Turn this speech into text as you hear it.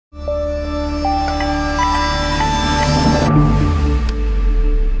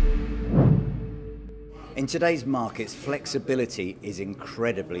In today's markets, flexibility is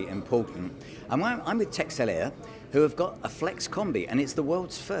incredibly important. And I'm with Texel Air, who have got a FlexCombi, and it's the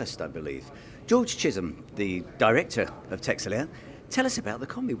world's first, I believe. George Chisholm, the director of Texel Air, tell us about the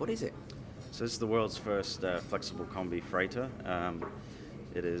Combi. What is it? So this is the world's first flexible combi-freighter.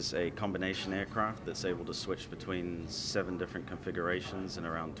 It is a combination aircraft that's able to switch between 7 different configurations in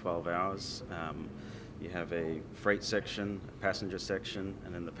around 12 hours. You have a freight section, a passenger section,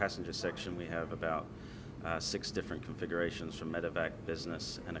 and in the passenger section we have about 6 different configurations from medevac,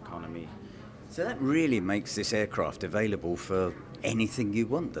 business, and economy. So that really makes this aircraft available for anything you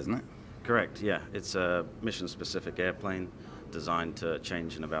want, doesn't it? Correct, yeah. It's a mission-specific airplane designed to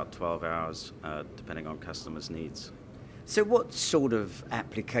change in about 12 hours, depending on customers' needs. So what sort of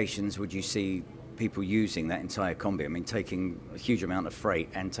applications would you see people using that entire combi? I mean, taking a huge amount of freight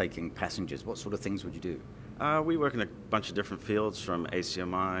and taking passengers. What sort of things would you do? We work in a bunch of different fields, from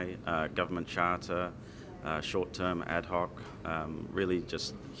ACMI, government charter, short-term ad hoc, really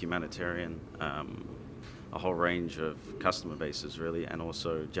just humanitarian, a whole range of customer bases really, and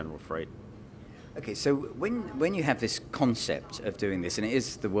also general freight. Okay, so when you have this concept of doing this, and it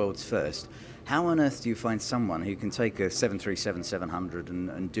is the world's first, how on earth do you find someone who can take a 737-700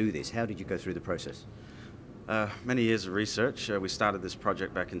 and do this? How did you go through the process? Many years of research. We started this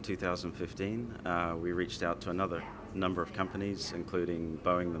project back in 2015. We reached out to another number of companies, including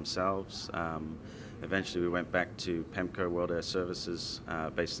Boeing themselves. Eventually we went back to PEMCO World Air Services,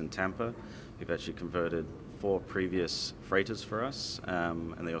 based in Tampa. We've actually converted 4 previous freighters for us,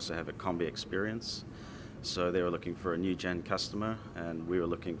 and they also have a combi experience. So they were looking for a new gen customer, and we were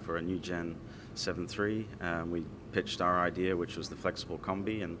looking for a new gen 737. We pitched our idea, which was the flexible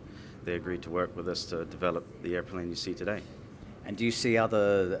combi, and they agreed to work with us to develop the airplane you see today. And do you see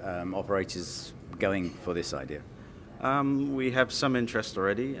other operators going for this idea? We have some interest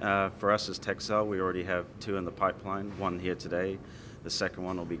already. For us as Texel, we already have 2 in the pipeline, 1 here today. The second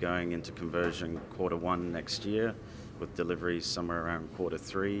one will be going into conversion Q1 next year, with deliveries somewhere around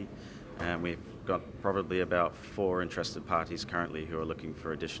Q3. And we've got probably about 4 interested parties currently who are looking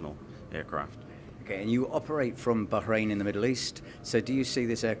for additional aircraft. Okay, and you operate from Bahrain in the Middle East, so do you see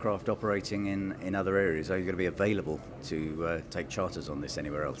this aircraft operating in other areas? Are you going to be available to take charters on this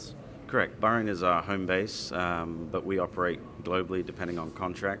anywhere else? Correct. Bahrain is our home base, but we operate globally depending on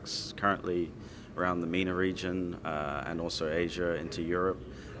contracts. Currently around the MENA region and also Asia into Europe,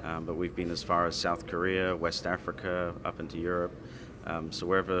 but we've been as far as South Korea, West Africa, up into Europe. So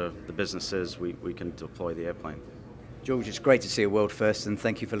wherever the business is, we can deploy the airplane. George, it's great to see a world first, and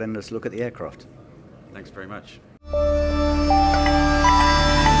thank you for letting us look at the aircraft. Thanks very much.